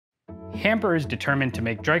Hamper is determined to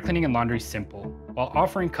make dry cleaning and laundry simple, while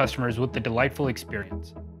offering customers with a delightful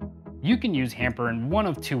experience. You can use Hamper in one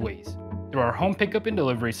of two ways, through our home pickup and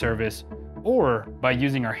delivery service, or by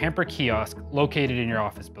using our Hamper kiosk located in your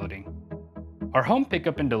office building. Our home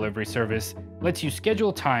pickup and delivery service lets you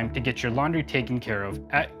schedule time to get your laundry taken care of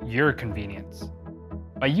at your convenience.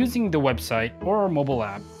 By using the website or our mobile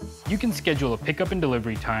app, you can schedule a pickup and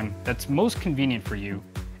delivery time that's most convenient for you,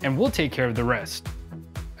 and we'll take care of the rest.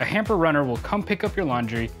 A Hamper runner will come pick up your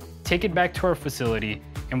laundry, take it back to our facility,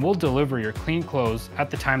 and we'll deliver your clean clothes at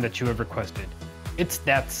the time that you have requested. It's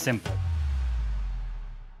that simple.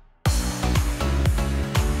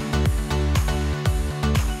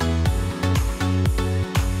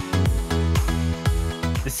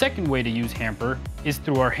 The second way to use Hamper is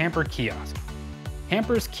through our Hamper kiosk.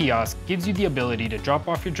 Hamper's kiosk gives you the ability to drop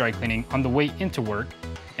off your dry cleaning on the way into work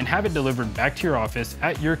and have it delivered back to your office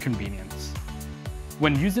at your convenience.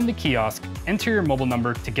 When using the kiosk, enter your mobile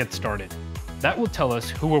number to get started. That will tell us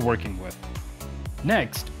who we're working with.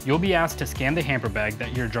 Next, you'll be asked to scan the Hamper bag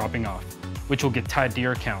that you're dropping off, which will get tied to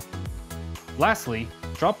your account. Lastly,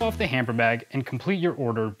 drop off the Hamper bag and complete your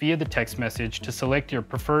order via the text message to select your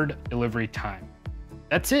preferred delivery time.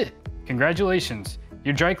 That's it! Congratulations!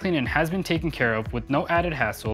 Your dry cleaning has been taken care of with no added hassle